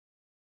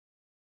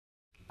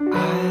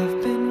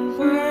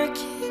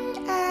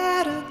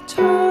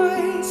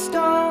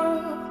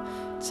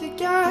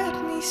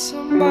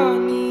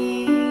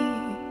money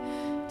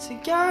to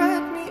get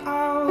me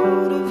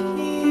out of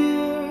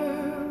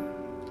here.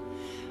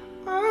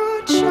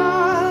 A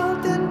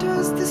child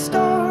enters the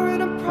store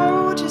and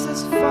approaches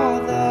his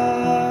father,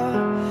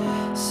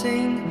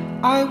 saying,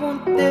 I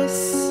want this.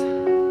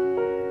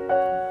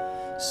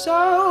 So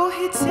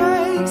he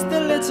takes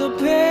the little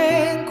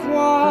pink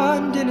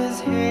wand in his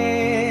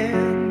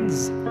hands,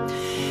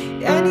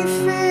 and he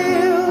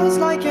feels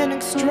like an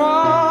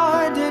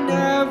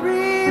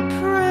extraordinary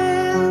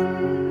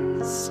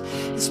prince.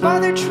 His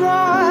father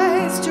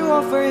tries to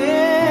offer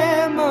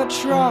him a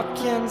truck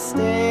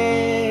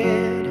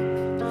instead,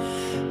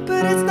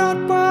 but it's not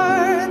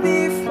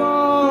worthy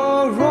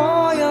for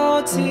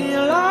royalty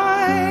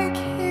like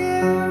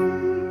him.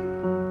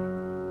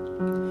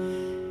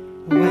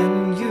 When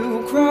you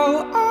grow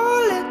a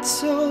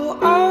little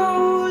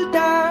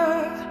older,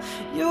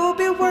 you'll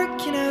be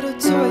working at a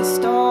toy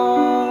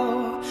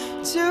store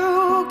to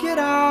get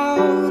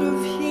out of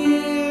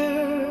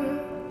here.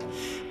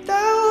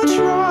 They'll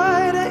try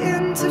to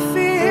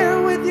interfere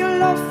with your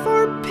love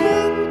for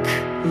pink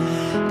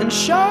and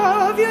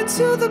shove you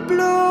to the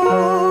blues.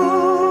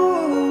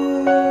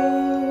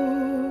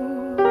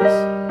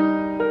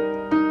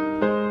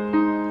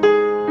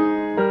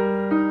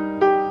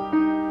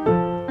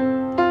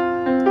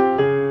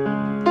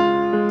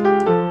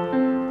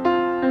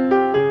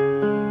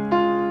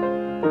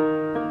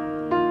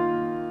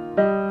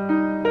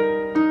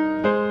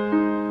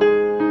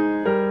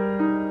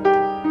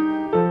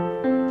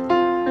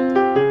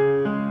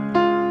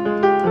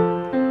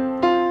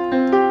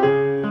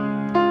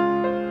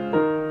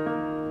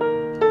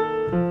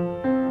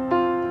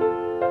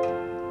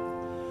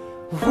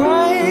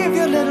 Wave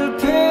your little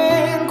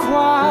pink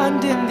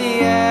wand in the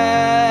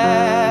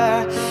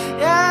air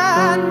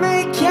and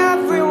make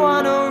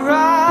everyone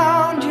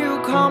around you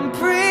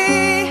comprehend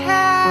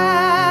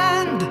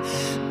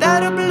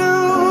that a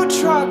blue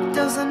truck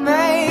doesn't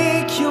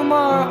make you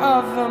more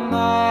of a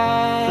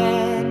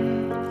man.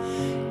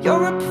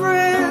 You're a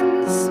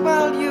prince,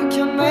 well, you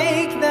can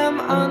make them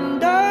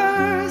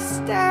understand.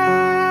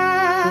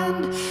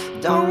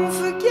 Don't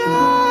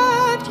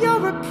forget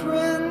you're a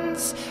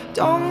prince.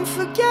 Don't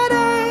forget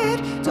it,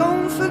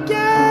 don't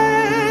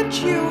forget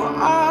you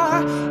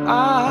are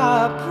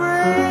a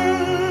prince.